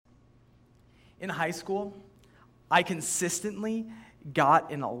in high school, I consistently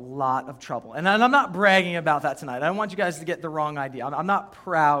got in a lot of trouble. And I'm not bragging about that tonight. I don't want you guys to get the wrong idea. I'm not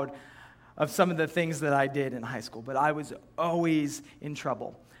proud of some of the things that I did in high school, but I was always in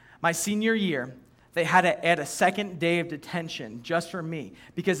trouble. My senior year, they had to add a second day of detention just for me,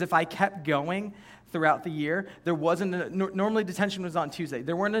 because if I kept going throughout the year, normally detention was on Tuesday.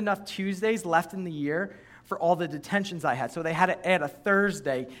 There weren't enough Tuesdays left in the year for all the detentions I had. So they had to add a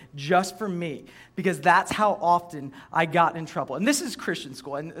Thursday just for me, because that's how often I got in trouble. And this is Christian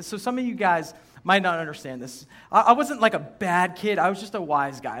school. And so some of you guys might not understand this. I wasn't like a bad kid. I was just a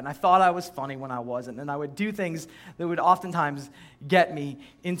wise guy. And I thought I was funny when I wasn't. And I would do things that would oftentimes get me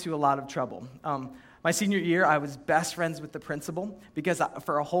into a lot of trouble. My senior year, I was best friends with the principal because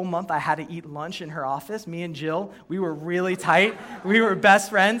for a whole month I had to eat lunch in her office. Me and Jill, we were really tight. We were best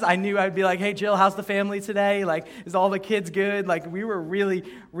friends. I knew I'd be like, hey, Jill, how's the family today? Like, is all the kids good? Like, we were really,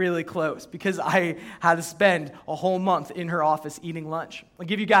 really close because I had to spend a whole month in her office eating lunch. I'll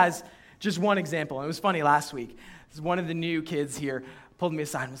give you guys just one example. It was funny last week. One of the new kids here pulled me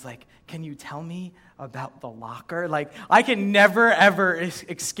aside and was like, can you tell me about the locker? Like, I can never, ever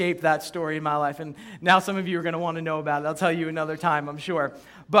escape that story in my life. And now some of you are going to want to know about it. I'll tell you another time, I'm sure.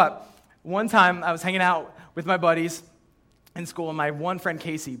 But one time I was hanging out with my buddies in school, and my one friend,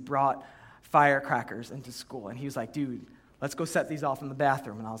 Casey, brought firecrackers into school. And he was like, dude, let's go set these off in the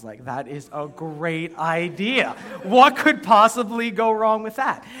bathroom. And I was like, that is a great idea. What could possibly go wrong with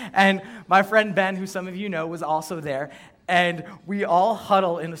that? And my friend Ben, who some of you know, was also there. And we all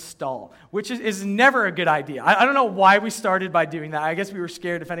huddle in a stall, which is never a good idea. I don't know why we started by doing that. I guess we were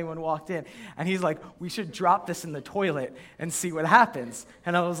scared if anyone walked in. And he's like, we should drop this in the toilet and see what happens.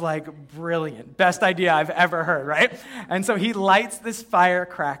 And I was like, brilliant. Best idea I've ever heard, right? And so he lights this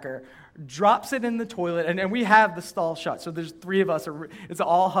firecracker, drops it in the toilet, and we have the stall shut. So there's three of us. It's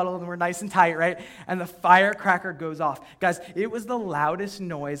all huddled, and we're nice and tight, right? And the firecracker goes off. Guys, it was the loudest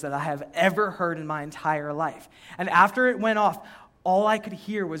noise that I have ever heard in my entire life. And after it went off, all I could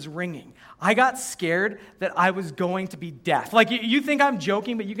hear was ringing. I got scared that I was going to be deaf. Like, you think I'm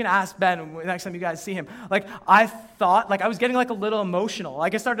joking, but you can ask Ben next time you guys see him. Like, I thought, like, I was getting, like, a little emotional.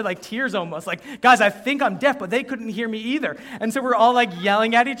 Like, I started, like, tears almost. Like, guys, I think I'm deaf, but they couldn't hear me either. And so we're all, like,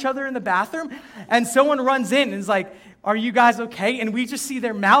 yelling at each other in the bathroom. And someone runs in and is like, are you guys okay? And we just see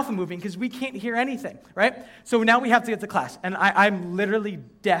their mouth moving because we can't hear anything, right? So now we have to get to class. And I'm literally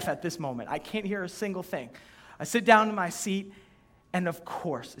deaf at this moment. I can't hear a single thing. I sit down in my seat. And of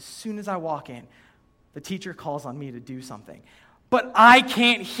course, as soon as I walk in, the teacher calls on me to do something. But I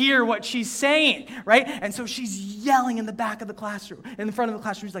can't hear what she's saying, right? And so she's yelling in the back of the classroom, in the front of the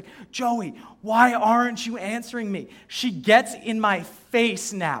classroom. She's like, Joey, why aren't you answering me? She gets in my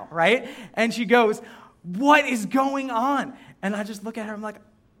face now, right? And she goes, what is going on? And I just look at her, I'm like,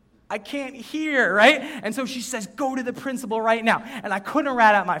 I can't hear, right? And so she says, go to the principal right now. And I couldn't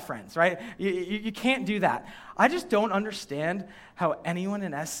rat out my friends, right? You can't do that. I just don't understand how anyone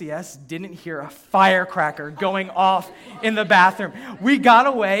in SCS didn't hear a firecracker going off in the bathroom. We got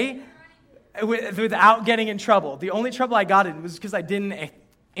away without getting in trouble. The only trouble I got in was because I didn't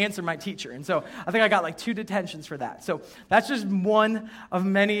answer my teacher. And so I think I got like 2 detentions for that. So that's just one of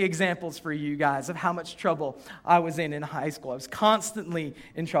many examples for you guys of how much trouble I was in high school. I was constantly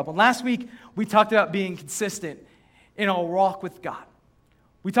in trouble. And last week, we talked about being consistent in our walk with God.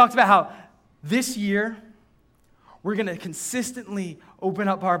 We talked about how this year, we're going to consistently open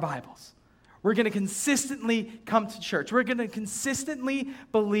up our Bibles. We're going to consistently come to church. We're going to consistently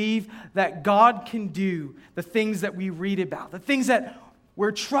believe that God can do the things that we read about, the things that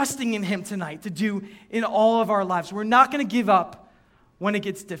we're trusting in Him tonight to do in all of our lives. We're not going to give up when it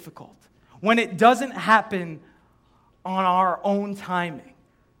gets difficult, when it doesn't happen on our own timing.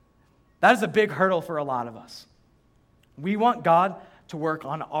 That is a big hurdle for a lot of us. We want God to work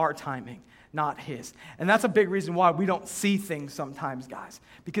on our timing, not His. And that's a big reason why we don't see things sometimes, guys,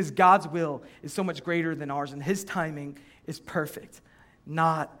 because God's will is so much greater than ours, and His timing is perfect,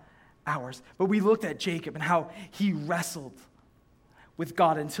 not ours. But we looked at Jacob and how he wrestled with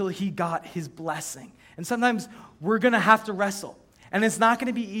God until he got his blessing. And sometimes we're going to have to wrestle. And it's not going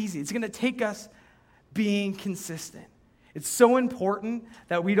to be easy. It's going to take us being consistent. It's so important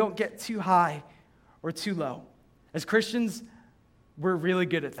that we don't get too high or too low. As Christians, we're really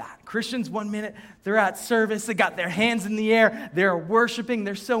good at that. Christians, 1 minute, they're at service, they got their hands in the air, they're worshiping,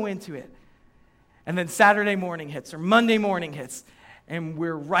 they're so into it. And then Saturday morning hits or Monday morning hits, and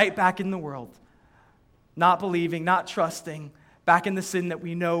we're right back in the world. Not believing, not trusting, back in the sin that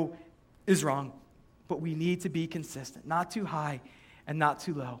we know is wrong. But we need to be consistent, not too high and not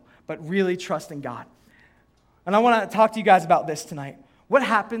too low, but really trusting God. And I want to talk to you guys about this tonight. What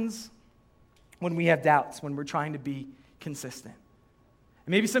happens when we have doubts, when we're trying to be consistent.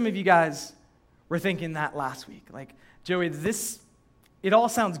 And maybe some of you guys were thinking that last week. Like, Joey, it all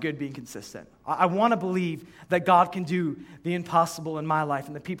sounds good being consistent. I want to believe that God can do the impossible in my life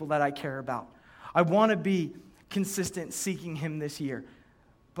and the people that I care about. I want to be consistent seeking Him this year.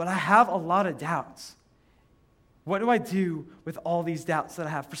 But I have a lot of doubts. What do I do with all these doubts that I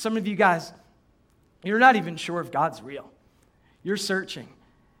have? For some of you guys, you're not even sure if God's real. You're searching.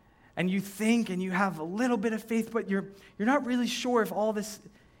 And you think and you have a little bit of faith, but you're not really sure if all this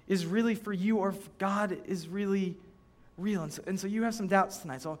is really for you or if God is really real. And so you have some doubts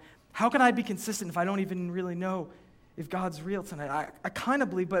tonight. So how can I be consistent if I don't even really know if God's real tonight? I kind of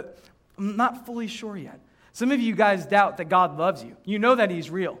believe, but I'm not fully sure yet. Some of you guys doubt that God loves you. You know that He's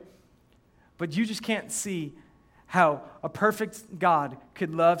real, but you just can't see how a perfect God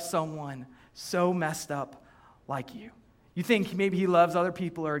could love someone so messed up like you. You think maybe He loves other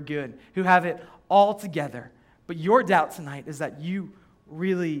people who are good, who have it all together, but your doubt tonight is that you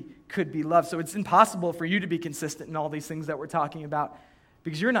really could be loved. So it's impossible for you to be consistent in all these things that we're talking about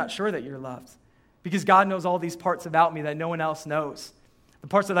because you're not sure that you're loved. Because God knows all these parts about me that no one else knows, the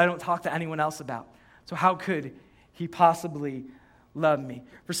parts that I don't talk to anyone else about. So how could He possibly love me?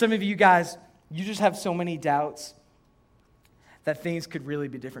 For some of you guys, you just have so many doubts that things could really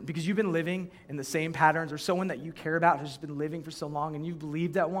be different because you've been living in the same patterns, or someone that you care about has just been living for so long, and you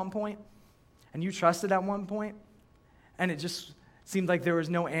believed at one point and you trusted at one point, and it just seemed like there was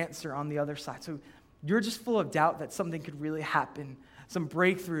no answer on the other side. So you're just full of doubt that something could really happen, some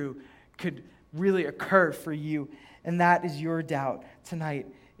breakthrough could really occur for you, and that is your doubt tonight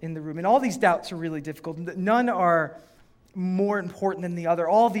in the room. And all these doubts are really difficult. None are more important than the other.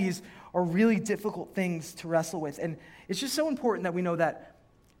 All these are really difficult things to wrestle with. And it's just so important that we know that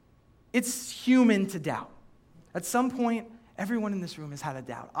it's human to doubt. At some point, everyone in this room has had a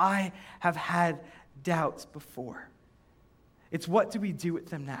doubt. I have had doubts before. It's what do we do with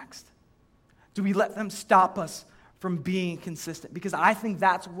them next? Do we let them stop us from being consistent? Because I think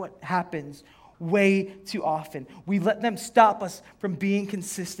that's what happens way too often. We let them stop us from being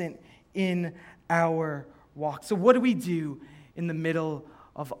consistent in our walk. So what do we do in the middle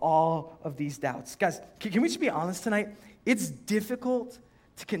of all of these doubts? Guys, can we just be honest tonight? It's difficult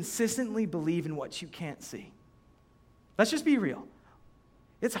to consistently believe in what you can't see. Let's just be real.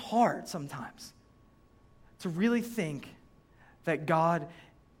 It's hard sometimes to really think that God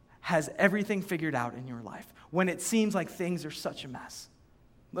has everything figured out in your life when it seems like things are such a mess.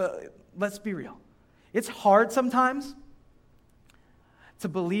 Let's be real. It's hard sometimes to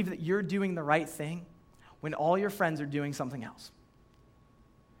believe that you're doing the right thing when all your friends are doing something else.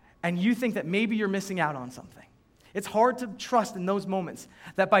 And you think that maybe you're missing out on something. It's hard to trust in those moments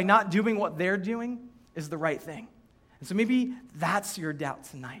that by not doing what they're doing is the right thing. And so maybe that's your doubt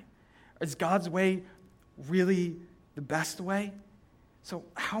tonight. Is God's way really the best way? So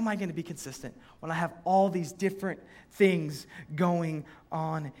how am I going to be consistent when I have all these different things going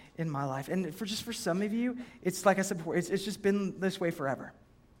on in my life? And for some of you, it's like I said before, it's just been this way forever.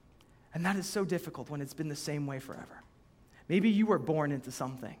 And that is so difficult when it's been the same way forever. Maybe you were born into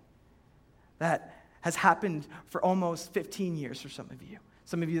something that has happened for almost 15 years for some of you.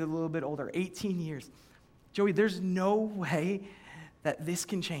 Some of you are a little bit older, 18 years. Joey, there's no way that this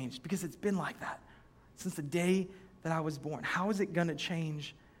can change because it's been like that since the day that I was born. How is it going to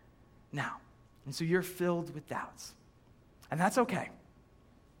change now? And so you're filled with doubts. And that's okay.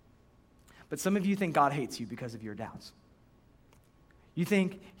 But some of you think God hates you because of your doubts. You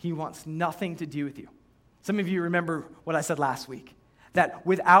think He wants nothing to do with you. Some of you remember what I said last week, that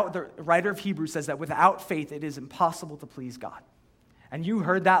the writer of Hebrews says that without faith it is impossible to please God. And you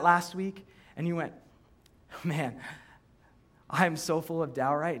heard that last week, and you went, man, I am so full of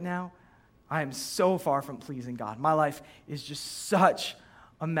doubt right now. I am so far from pleasing God. My life is just such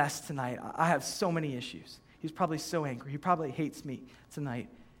a mess tonight. I have so many issues. He's probably so angry. He probably hates me tonight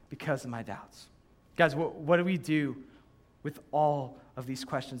because of my doubts. Guys, what do we do with all of these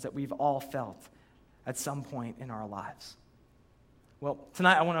questions that we've all felt at some point in our lives? Well,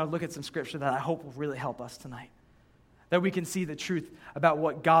 tonight I want to look at some scripture that I hope will really help us tonight. That we can see the truth about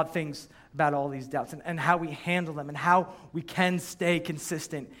what God thinks about all these doubts and how we handle them and how we can stay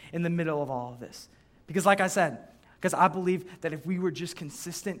consistent in the middle of all of this. Because like I said, because I believe that if we were just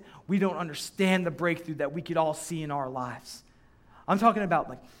consistent, we don't understand the breakthrough that we could all see in our lives. I'm talking about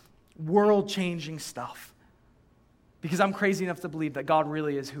like world-changing stuff. Because I'm crazy enough to believe that God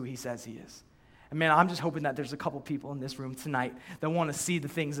really is who He says He is. And man, I'm just hoping that there's a couple people in this room tonight that want to see the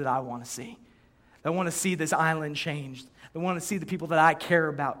things that I want to see. That want to see this island changed. That want to see the people that I care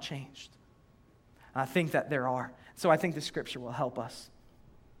about changed. And I think that there are. So I think the scripture will help us.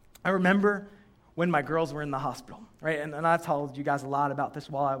 I remember when my girls were in the hospital, right? And I've told you guys a lot about this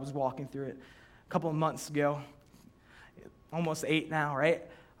while I was walking through it a couple of months ago, almost 8 now, right?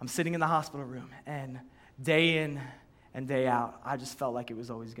 I'm sitting in the hospital room, and day in and day out, I just felt like it was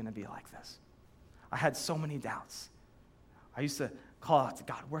always going to be like this. I had so many doubts. I used to call out to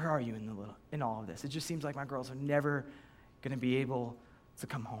God, where are you in all of this? It just seems like my girls are never going to be able to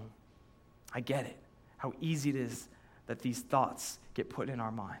come home. I get it, how easy it is that these thoughts get put in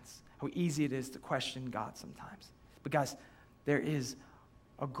our minds, how easy it is to question God sometimes. But guys, there is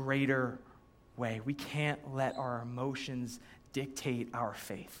a greater way. We can't let our emotions dictate our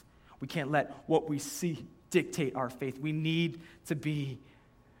faith. We can't let what we see dictate our faith. We need to be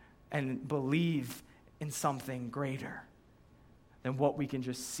and believe in something greater than what we can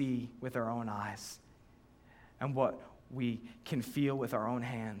just see with our own eyes and what we can feel with our own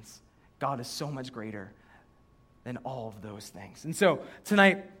hands. God is so much greater than all of those things. And so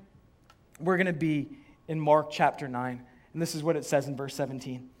tonight, we're going to be in Mark chapter 9, and this is what it says in verse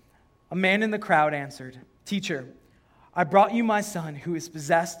 17. A man in the crowd answered, "Teacher, I brought you my son who is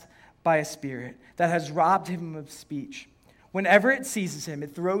possessed by a spirit that has robbed him of speech. Whenever it seizes him,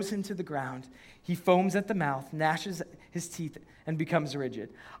 it throws him to the ground. He foams at the mouth, gnashes his teeth, and becomes rigid.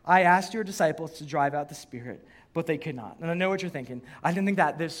 I asked your disciples to drive out the spirit, but they could not." And I know what you're thinking. I didn't think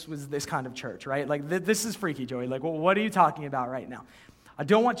that this was this kind of church, right? Like, this is freaky, Joey. Like, well, what are you talking about right now? I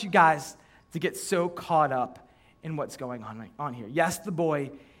don't want you guys to get so caught up in what's going on here. Yes, the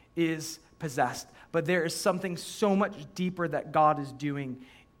boy is possessed, but there is something so much deeper that God is doing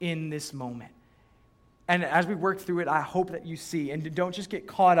in this moment. And as we work through it, I hope that you see, and don't just get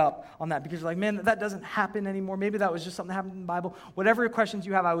caught up on that because you're like, man, that doesn't happen anymore. Maybe that was just something that happened in the Bible. Whatever questions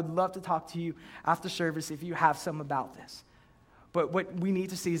you have, I would love to talk to you after service if you have some about this. But what we need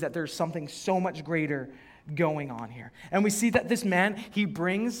to see is that there's something so much greater going on here. And we see that this man, he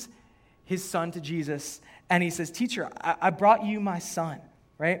brings his son to Jesus, and he says, "Teacher, I brought you my son,"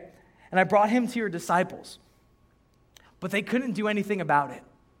 right? "And I brought him to your disciples." But they couldn't do anything about it.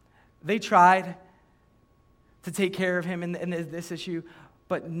 They tried to take care of him in this issue,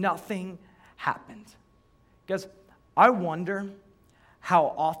 but nothing happened. Guys, I wonder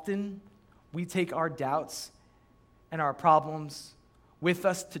how often we take our doubts and our problems with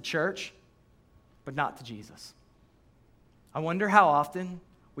us to church, but not to Jesus. I wonder how often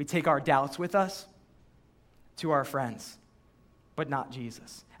we take our doubts with us to our friends, but not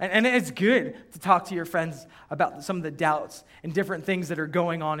Jesus. And it's good to talk to your friends about some of the doubts and different things that are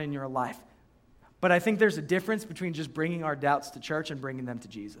going on in your life. But I think there's a difference between just bringing our doubts to church and bringing them to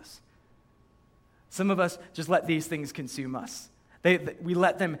Jesus. Some of us just let these things consume us. We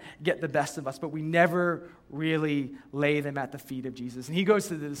let them get the best of us, but we never really lay them at the feet of Jesus. And he goes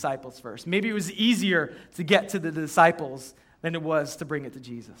to the disciples first. Maybe it was easier to get to the disciples than it was to bring it to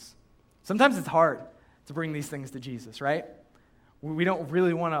Jesus. Sometimes it's hard to bring these things to Jesus, right? We don't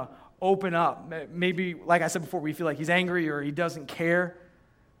really want to open up. Maybe, like I said before, we feel like he's angry or he doesn't care.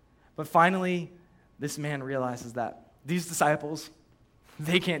 But finally, this man realizes that these disciples,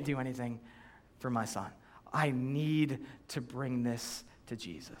 they can't do anything for my son. I need to bring this to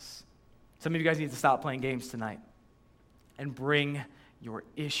Jesus. Some of you guys need to stop playing games tonight and bring your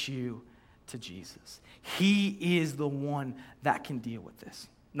issue to Jesus. He is the one that can deal with this,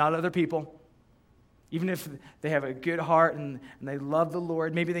 not other people. Even if they have a good heart and they love the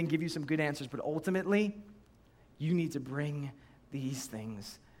Lord, maybe they can give you some good answers, but ultimately, you need to bring these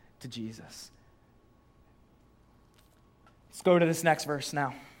things to Jesus. Let's go to this next verse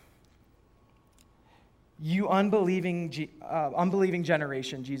now. "You unbelieving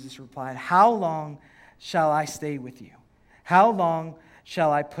generation," Jesus replied, "how long shall I stay with you? How long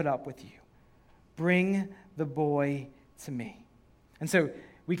shall I put up with you? Bring the boy to me." And so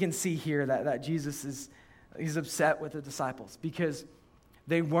we can see here that Jesus he's upset with the disciples because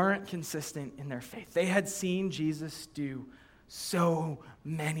they weren't consistent in their faith. They had seen Jesus do so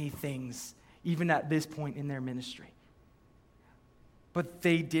many things, even at this point in their ministry. But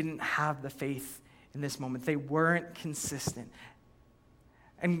they didn't have the faith in this moment. They weren't consistent.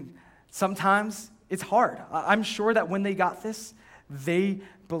 And sometimes it's hard. I'm sure that when they got this, they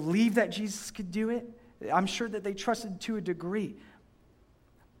believed that Jesus could do it. I'm sure that they trusted to a degree.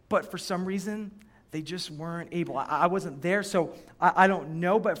 But for some reason, they just weren't able. I wasn't there, so I don't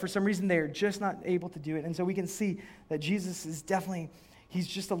know. But for some reason, they are just not able to do it. And so we can see that Jesus is he's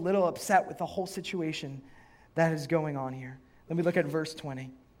just a little upset with the whole situation that is going on here. Let me look at verse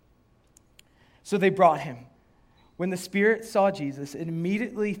 20. "So they brought him. When the spirit saw Jesus, it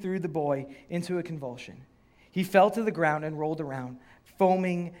immediately threw the boy into a convulsion. He fell to the ground and rolled around,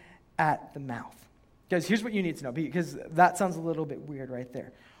 foaming at the mouth." Guys, here's what you need to know, because that sounds a little bit weird right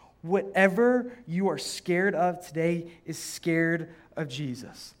there. whatever you are scared of today is scared of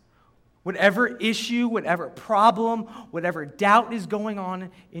Jesus. Whatever issue, whatever problem, whatever doubt is going on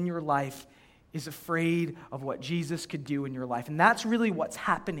in your life is afraid of what Jesus could do in your life. And that's really what's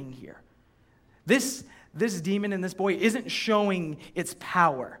happening here. This demon in this boy isn't showing its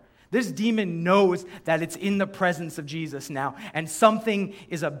power. This demon knows that it's in the presence of Jesus now, and something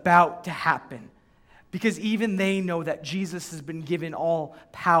is about to happen. Because even they know that Jesus has been given all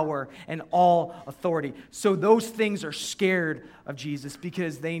power and all authority. So those things are scared of Jesus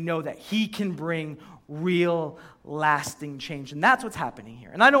because they know that he can bring real, lasting change. And that's what's happening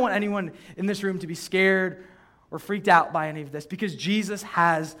here. And I don't want anyone in this room to be scared or freaked out by any of this because Jesus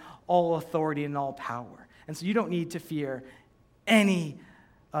has all authority and all power. And so you don't need to fear any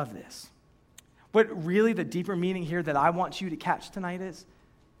of this. But really the deeper meaning here that I want you to catch tonight is,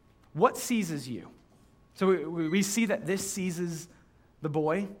 what seizes you? So we see that this seizes the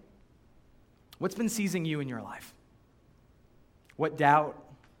boy. What's been seizing you in your life? What doubt?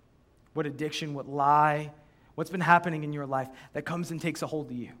 What addiction? What lie? What's been happening in your life that comes and takes a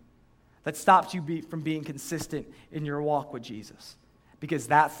hold of you? That stops you from being consistent in your walk with Jesus? Because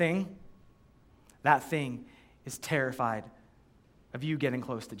that thing is terrified of you getting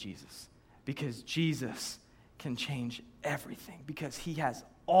close to Jesus. Because Jesus can change everything. Because he has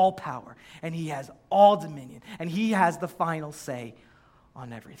all power, and he has all dominion, and he has the final say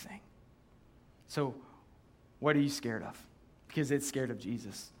on everything. So, what are you scared of? Because it's scared of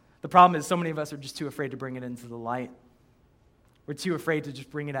Jesus. The problem is so many of us are just too afraid to bring it into the light. We're too afraid to just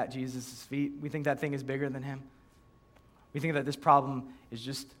bring it at Jesus' feet. We think that thing is bigger than him. We think that this problem is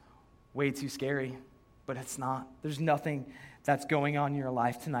just way too scary, but it's not. There's nothing that's going on in your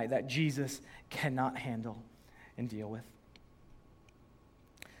life tonight that Jesus cannot handle and deal with.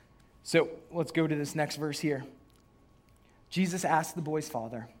 So let's go to this next verse here. Jesus asked the boy's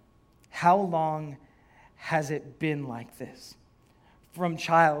father, "How long has it been like this?" "From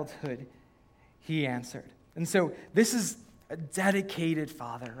childhood," he answered. And so this is a dedicated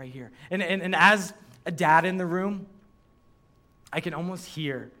father right here. And as a dad in the room, I can almost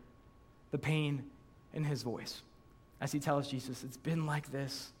hear the pain in his voice as he tells Jesus, "It's been like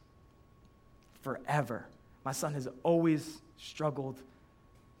this forever. My son has always struggled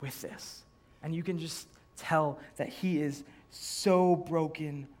with this." And you can just tell that he is so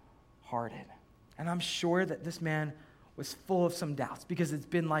broken-hearted. And I'm sure that this man was full of some doubts because it's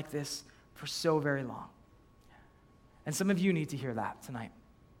been like this for so very long. And some of you need to hear that tonight.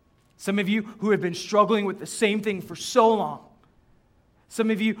 Some of you who have been struggling with the same thing for so long. Some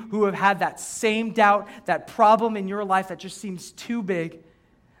of you who have had that same doubt, that problem in your life that just seems too big,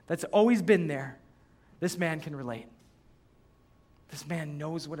 that's always been there. This man can relate. This man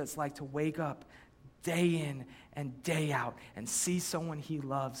knows what it's like to wake up day in and day out and see someone he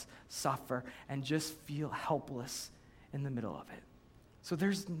loves suffer and just feel helpless in the middle of it. So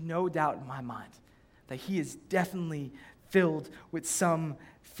there's no doubt in my mind that he is definitely filled with some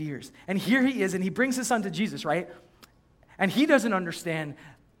fears. And here he is, and he brings his son to Jesus, right? And he doesn't understand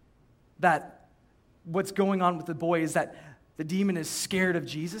that what's going on with the boy is that the demon is scared of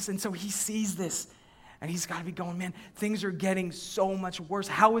Jesus. And so he sees this, and he's got to be going, "Man, things are getting so much worse.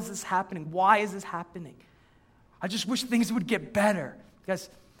 How is this happening? Why is this happening? I just wish things would get better."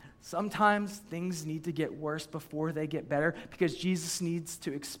 Because sometimes things need to get worse before they get better because Jesus needs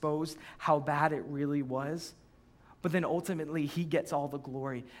to expose how bad it really was. But then ultimately, he gets all the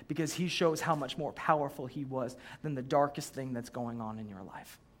glory because he shows how much more powerful he was than the darkest thing that's going on in your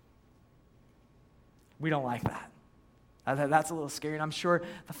life. We don't like that. That's a little scary, and I'm sure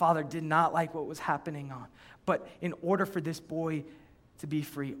the father did not like what was happening on. But in order for this boy to be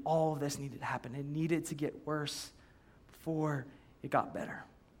free, all of this needed to happen. It needed to get worse before it got better.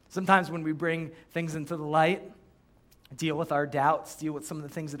 Sometimes when we bring things into the light, deal with our doubts, deal with some of the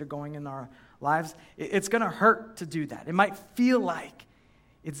things that are going in our lives, it's going to hurt to do that. It might feel like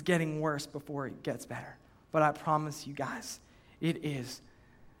it's getting worse before it gets better. But I promise you guys, it is,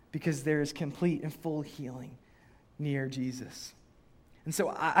 because there is complete and full healing near Jesus. And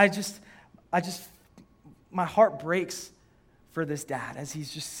so I just, my heart breaks for this dad as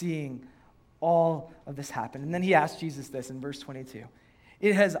he's just seeing all of this happen. And then he asked Jesus this in verse 22.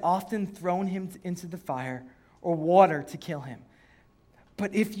 "It has often thrown him into the fire or water to kill him.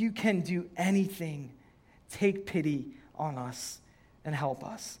 But if you can do anything, take pity on us and help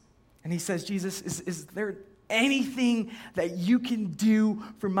us." And he says, "Jesus, is there anything that you can do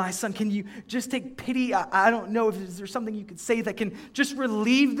for my son? Can you just take pity? I don't know if is there something you could say that can just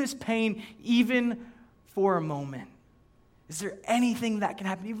relieve this pain even for a moment? Is there anything that can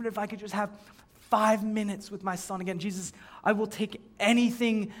happen? Even if I could just have 5 minutes with my son again. Jesus, I will take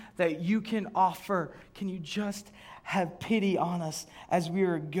anything that you can offer. Can you just have pity on us as we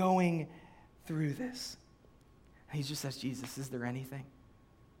are going through this? And he just says, Jesus, is there anything?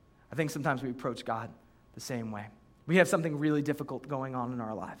 I think sometimes we approach God the same way. We have something really difficult going on in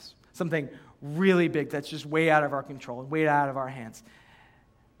our lives, something really big that's just way out of our control, way out of our hands.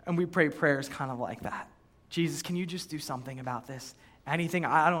 And we pray prayers kind of like that. Jesus, can you just do something about this? Anything?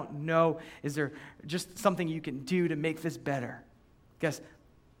 I don't know. Is there just something you can do to make this better? Guess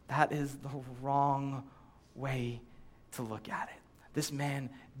that is the wrong way to look at it. This man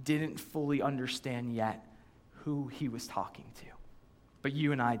didn't fully understand yet who he was talking to. But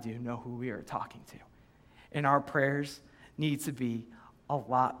you and I do know who we are talking to. And our prayers need to be a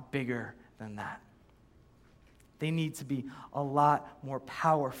lot bigger than that. They need to be a lot more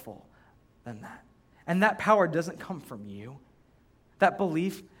powerful than that. And that power doesn't come from you. That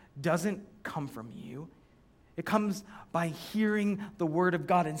belief doesn't come from you. It comes by hearing the word of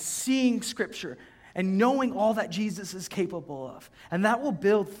God and seeing Scripture and knowing all that Jesus is capable of. And that will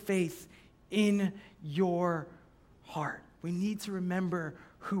build faith in your heart. We need to remember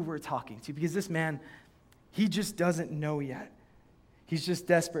who we're talking to, because this man, he just doesn't know yet. He's just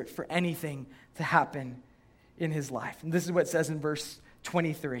desperate for anything to happen in his life. And this is what it says in verse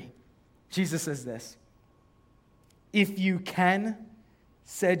 23. Jesus says this, "If you can,"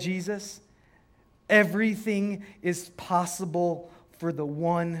 said Jesus, "everything is possible for the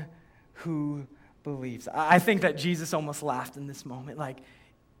one who believes." I think that Jesus almost laughed in this moment. Like,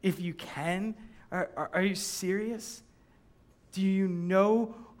 if you can? Are you serious? Do you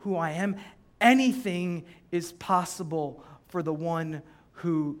know who I am? Anything is possible for the one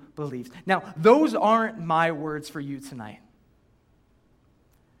who believes. Now, those aren't my words for you tonight.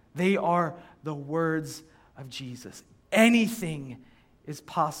 They are the words of Jesus. Anything is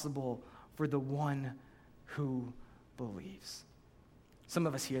possible for the one who believes. Some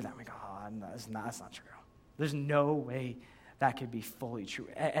of us hear that and we go, oh, that's not true. There's no way that could be fully true.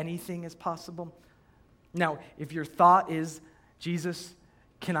 Anything is possible. Now, if your thought is, Jesus,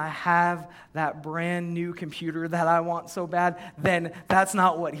 can I have that brand new computer that I want so bad? Then that's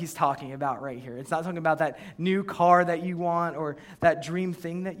not what he's talking about right here. It's not talking about that new car that you want or that dream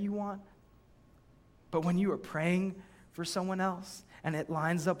thing that you want. But when you are praying for someone else and it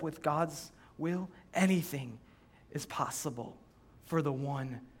lines up with God's will, anything is possible for the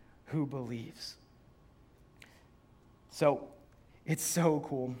one who believes. So it's so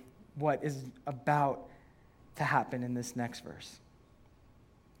cool what is about to happen in this next verse.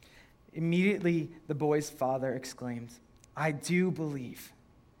 Immediately, the boy's father exclaimed, "I do believe.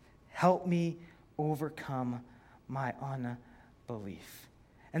 Help me overcome my unbelief."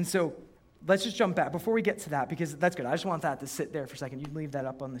 And so, let's just jump back before we get to that, because that's good. I just want that to sit there for a second. You can leave that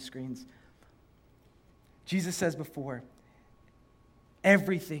up on the screens. Jesus says before,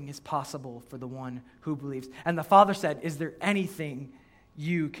 everything is possible for the one who believes. And the father said, is there anything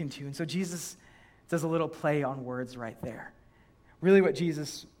you can do? And so Jesus does a little play on words right there. Really what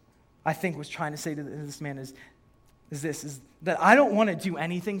Jesus, I think, was trying to say to this man is that I don't want to do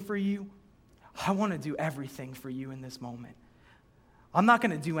anything for you. I want to do everything for you in this moment. I'm not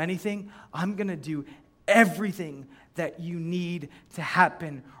going to do anything. I'm going to do everything that you need to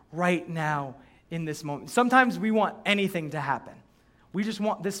happen right now in this moment. Sometimes we want anything to happen. We just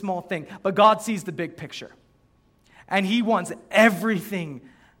want this small thing. But God sees the big picture. And he wants everything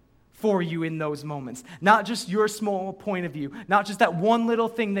for you in those moments. Not just your small point of view. Not just that one little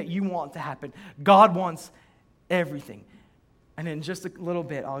thing that you want to happen. God wants everything. And in just a little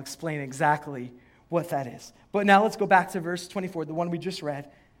bit, I'll explain exactly what that is. But now let's go back to verse 24, the one we just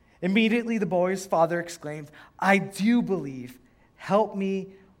read. Immediately the boy's father exclaimed, "I do believe. Help me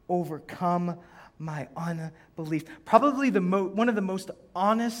overcome my unbelief." Probably one of the most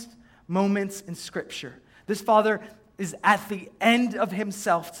honest moments in Scripture. This father is at the end of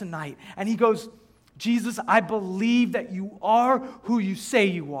himself tonight. And he goes, Jesus, I believe that you are who you say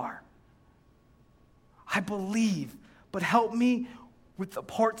you are. I believe, but help me with the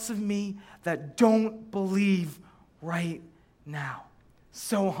parts of me that don't believe right now.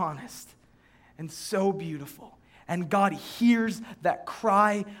 So honest and so beautiful. And God hears that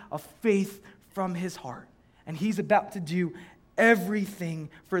cry of faith from his heart. And he's about to do everything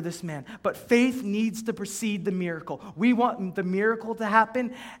for this man. But faith needs to precede the miracle. We want the miracle to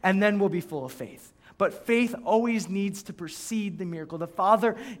happen, and then we'll be full of faith. But faith always needs to precede the miracle. The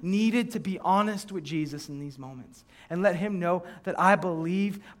father needed to be honest with Jesus in these moments and let him know that I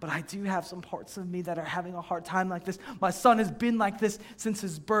believe, but I do have some parts of me that are having a hard time like this. My son has been like this since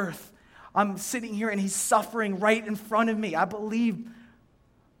his birth. I'm sitting here and he's suffering right in front of me. I believe,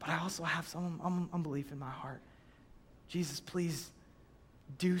 but I also have some unbelief in my heart. Jesus, please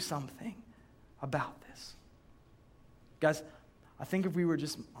do something about this. Guys, I think if we were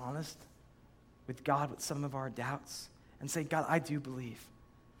just honest with God with some of our doubts and say, God, I do believe.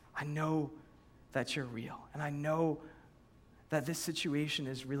 I know that you're real, and I know that this situation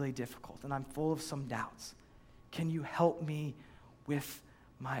is really difficult, and I'm full of some doubts. Can you help me with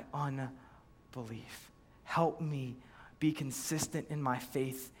my unbelief? Help me be consistent in my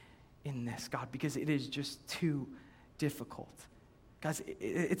faith in this, God, because it is just too difficult. Guys,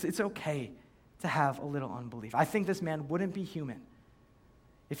 it's okay to have a little unbelief. I think this man wouldn't be human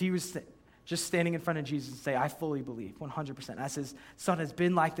if he was just standing in front of Jesus and say, I fully believe, 100%. As his son has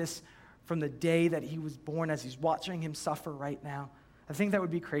been like this from the day that he was born, as he's watching him suffer right now. I think that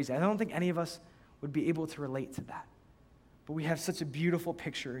would be crazy. I don't think any of us would be able to relate to that. But we have such a beautiful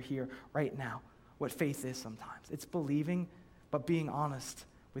picture here right now, what faith is sometimes. It's believing, but being honest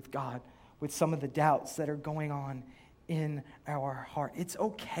with God, with some of the doubts that are going on in our heart. It's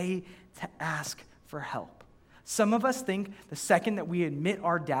okay to ask for help. Some of us think the second that we admit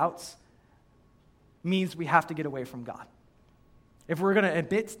our doubts means we have to get away from God. If we're going to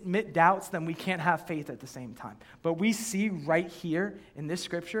admit doubts, then we can't have faith at the same time. But we see right here in this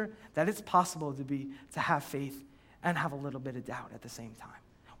scripture that it's possible to have faith and have a little bit of doubt at the same time.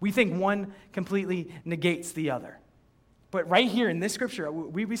 We think one completely negates the other. But right here in this scripture,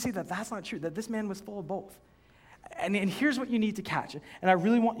 we see that that's not true, that this man was full of both. And here's what you need to catch, and I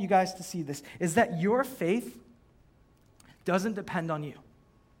really want you guys to see this, is that your faith doesn't depend on you,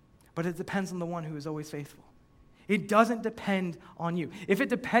 but it depends on the one who is always faithful. It doesn't depend on you. If it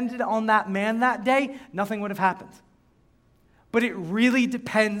depended on that man that day, nothing would have happened. But it really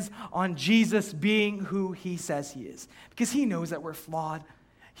depends on Jesus being who he says he is, because he knows that we're flawed.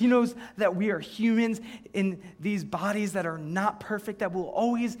 He knows that we are humans in these bodies that are not perfect, that will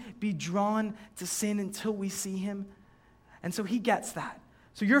always be drawn to sin until we see him. And so he gets that.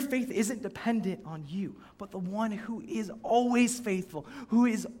 So your faith isn't dependent on you, but the one who is always faithful, who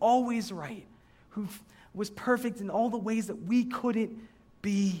is always right, who was perfect in all the ways that we couldn't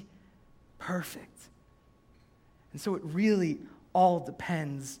be perfect. And so it really all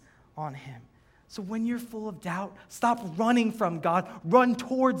depends on him. So when you're full of doubt, stop running from God, run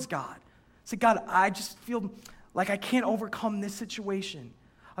towards God. Say, God, I just feel like I can't overcome this situation.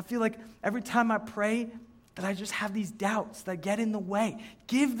 I feel like every time I pray that I just have these doubts that get in the way.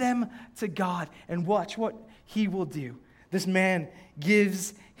 Give them to God and watch what he will do. This man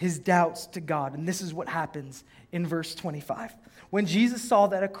gives his doubts to God, and this is what happens in verse 25. When Jesus saw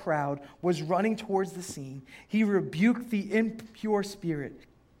that a crowd was running towards the scene, he rebuked the impure spirit.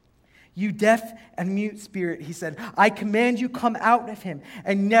 You deaf and mute spirit, he said, I command you, come out of him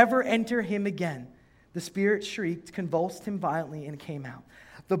and never enter him again. The spirit shrieked, convulsed him violently, and came out.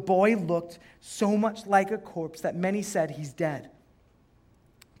 The boy looked so much like a corpse that many said he's dead.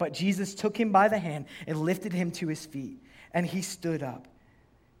 But Jesus took him by the hand and lifted him to his feet, and he stood up.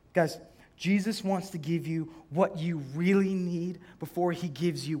 Guys, Jesus wants to give you what you really need before he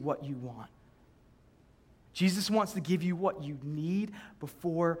gives you what you want. Jesus wants to give you what you need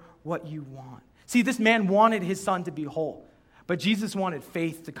before what you want. See, this man wanted his son to be whole, but Jesus wanted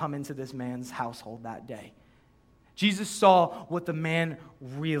faith to come into this man's household that day. Jesus saw what the man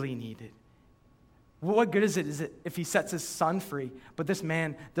really needed. What good is it if he sets his son free, but this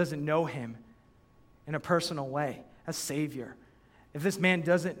man doesn't know him in a personal way as Savior? If this man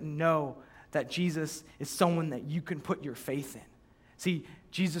doesn't know that Jesus is someone that you can put your faith in. See,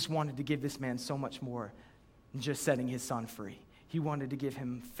 Jesus wanted to give this man so much more than just setting his son free. He wanted to give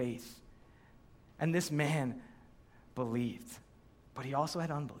him faith. And this man believed, but he also had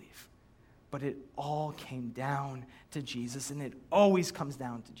unbelief. But it all came down to Jesus, and it always comes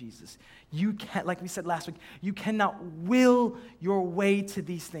down to Jesus. You can't, like we said last week, you cannot will your way to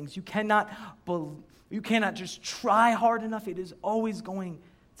these things. You cannot just try hard enough. It is always going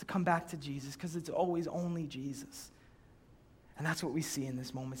to come back to Jesus, because it's always only Jesus. And that's what we see in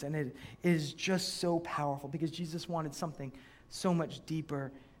this moment. And it is just so powerful, because Jesus wanted something so much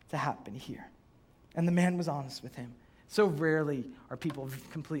deeper to happen here. And the man was honest with him. So rarely are people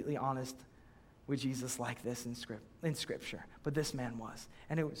completely honest with Jesus like this in Scripture. But this man was.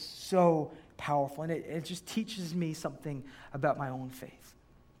 And it was so powerful. And it just teaches me something about my own faith.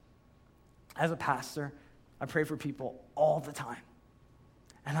 As a pastor, I pray for people all the time.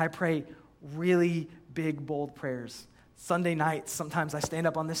 And I pray really big, bold prayers. Sunday nights, sometimes I stand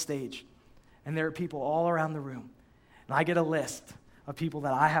up on this stage, and there are people all around the room. And I get a list of people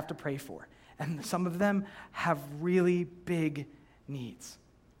that I have to pray for. And some of them have really big needs.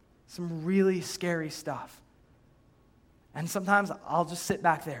 Some really scary stuff. And sometimes I'll just sit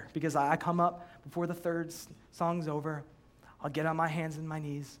back there because I come up before the third song's over. I'll get on my hands and my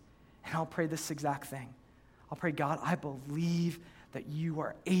knees, and I'll pray this exact thing. I'll pray, God, I believe that you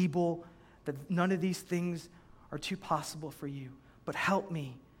are able, that none of these things are too possible for you, but help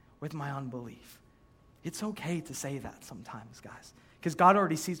me with my unbelief. It's okay to say that sometimes, guys, because God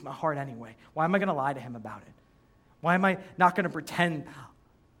already sees my heart anyway. Why am I going to lie to him about it? Why am I not going to pretend?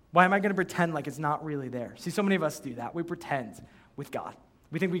 Why am I going to pretend like it's not really there? See, so many of us do that. We pretend with God.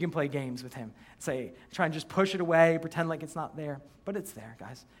 We think we can play games with him. Try and just push it away, pretend like it's not there. But it's there,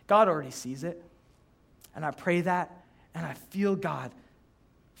 guys. God already sees it. And I pray that, and I feel God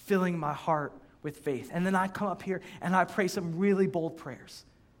filling my heart with faith. And then I come up here, and I pray some really bold prayers.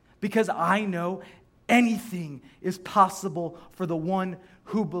 Because I know anything is possible for the one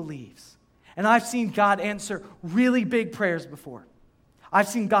who believes. And I've seen God answer really big prayers before. I've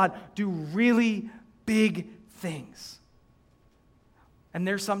seen God do really big things. And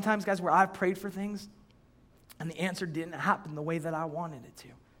there's sometimes, guys, where I've prayed for things and the answer didn't happen the way that I wanted it to.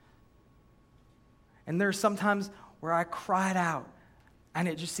 And there's sometimes where I cried out and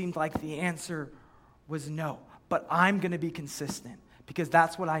it just seemed like the answer was no. But I'm going to be consistent because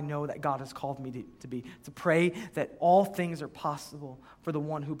that's what I know that God has called me to be, to pray that all things are possible for the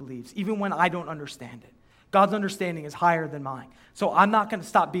one who believes, even when I don't understand it. God's understanding is higher than mine. So I'm not going to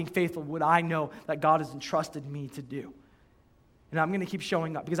stop being faithful to what I know that God has entrusted me to do. And I'm going to keep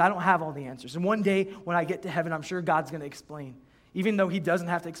showing up because I don't have all the answers. And one day when I get to heaven, I'm sure God's going to explain, even though he doesn't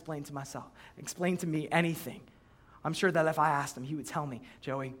have to explain to me anything. I'm sure that if I asked him, he would tell me,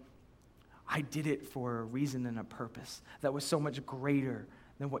 Joey, I did it for a reason and a purpose that was so much greater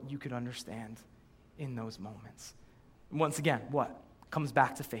than what you could understand in those moments. And once again, what? Comes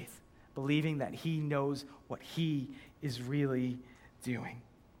back to faith. Believing that he knows what he is really doing.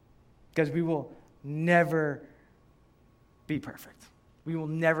 Because we will never be perfect. We will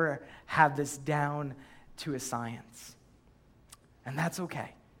never have this down to a science. And that's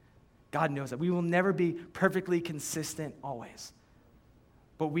okay. God knows that. We will never be perfectly consistent always.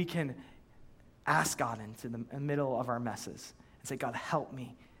 But we can ask God into the middle of our messes and say, God, help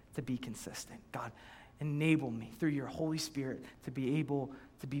me to be consistent. God, enable me through your Holy Spirit to be able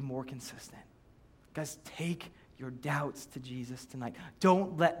to be more consistent. Guys, take your doubts to Jesus tonight.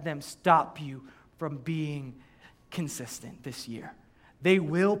 Don't let them stop you from being consistent this year. They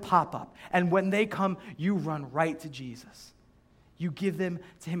will pop up. And when they come, you run right to Jesus. You give them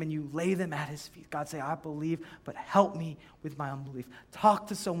to him and you lay them at his feet. God, say, I believe, but help me with my unbelief. Talk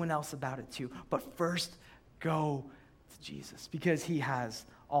to someone else about it too. But first, go to Jesus because he has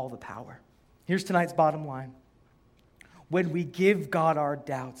all the power. Here's tonight's bottom line. When we give God our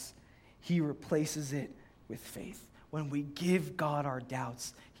doubts, he replaces it with faith. When we give God our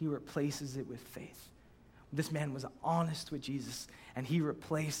doubts, he replaces it with faith. This man was honest with Jesus, and he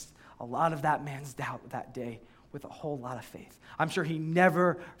replaced a lot of that man's doubt that day with a whole lot of faith. I'm sure he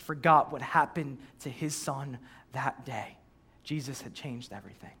never forgot what happened to his son that day. Jesus had changed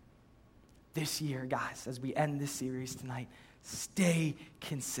everything. This year, guys, as we end this series tonight, stay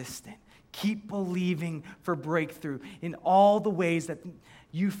consistent. Keep believing for breakthrough in all the ways that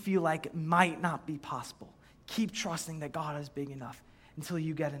you feel like it might not be possible. Keep trusting that God is big enough until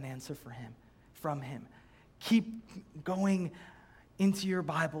you get an answer from him. Keep going into your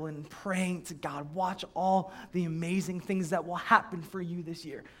Bible and praying to God. Watch all the amazing things that will happen for you this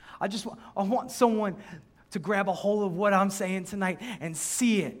year. I want someone to grab a hold of what I'm saying tonight and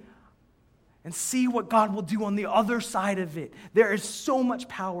see it. And see what God will do on the other side of it. There is so much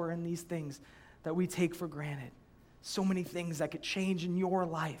power in these things that we take for granted. So many things that could change in your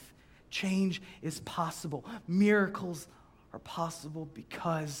life. Change is possible. Miracles are possible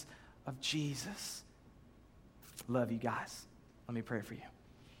because of Jesus. Love you guys. Let me pray for you.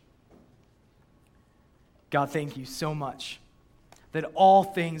 God, thank you so much that all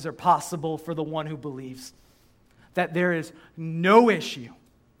things are possible for the one who believes. That there is no issue,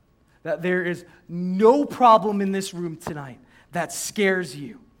 that there is no problem in this room tonight that scares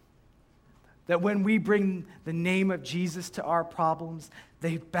you. That when we bring the name of Jesus to our problems,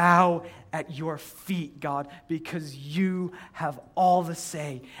 they bow at your feet, God, because you have all the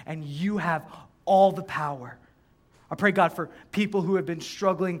say and you have all the power. I pray, God, for people who have been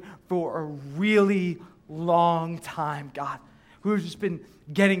struggling for a really long time, God, who have just been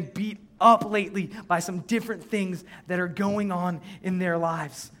getting beat up lately by some different things that are going on in their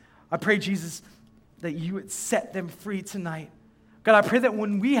lives. I pray, Jesus, that you would set them free tonight. God, I pray that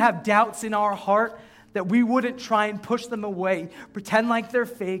when we have doubts in our heart, that we wouldn't try and push them away, pretend like they're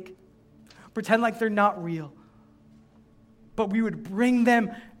fake, pretend like they're not real, but we would bring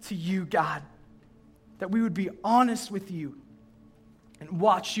them to you, God. that we would be honest with you and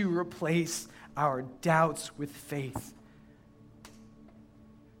watch you replace our doubts with faith.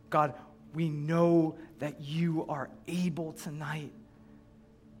 God, we know that you are able tonight.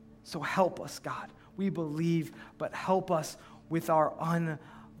 So help us, God. We believe, but help us with our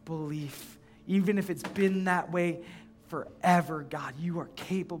unbelief. Even if it's been that way forever, God, you are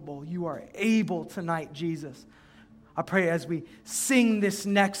capable. You are able tonight, Jesus. I pray as we sing this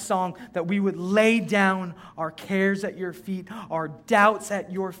next song that we would lay down our cares at your feet, our doubts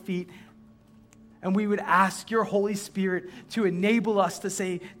at your feet, and we would ask your Holy Spirit to enable us to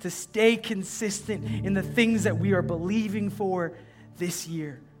stay consistent in the things that we are believing for this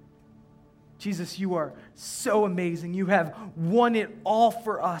year. Jesus, you are so amazing. You have won it all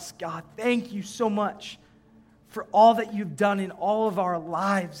for us, God. Thank you so much for all that you've done in all of our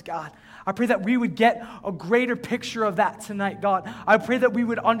lives, God. I pray that we would get a greater picture of that tonight, God. I pray that we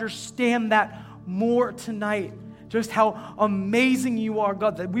would understand that more tonight, just how amazing you are,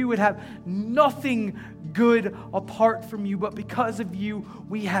 God, that we would have nothing good apart from you, but because of you,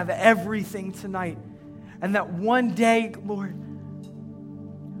 we have everything tonight. And that one day, Lord,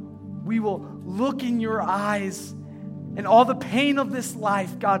 we will look in your eyes and all the pain of this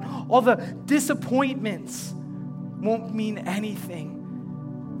life, God, all the disappointments won't mean anything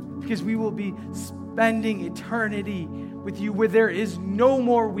because we will be spending eternity with you where there is no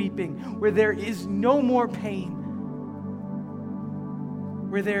more weeping, where there is no more pain,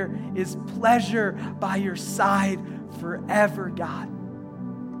 where there is pleasure by your side forever, God.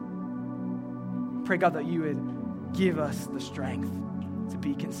 Pray, God, that you would give us the strength to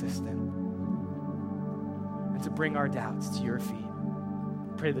be consistent and to bring our doubts to your feet.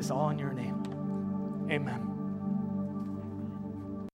 Pray this all in your name. Amen.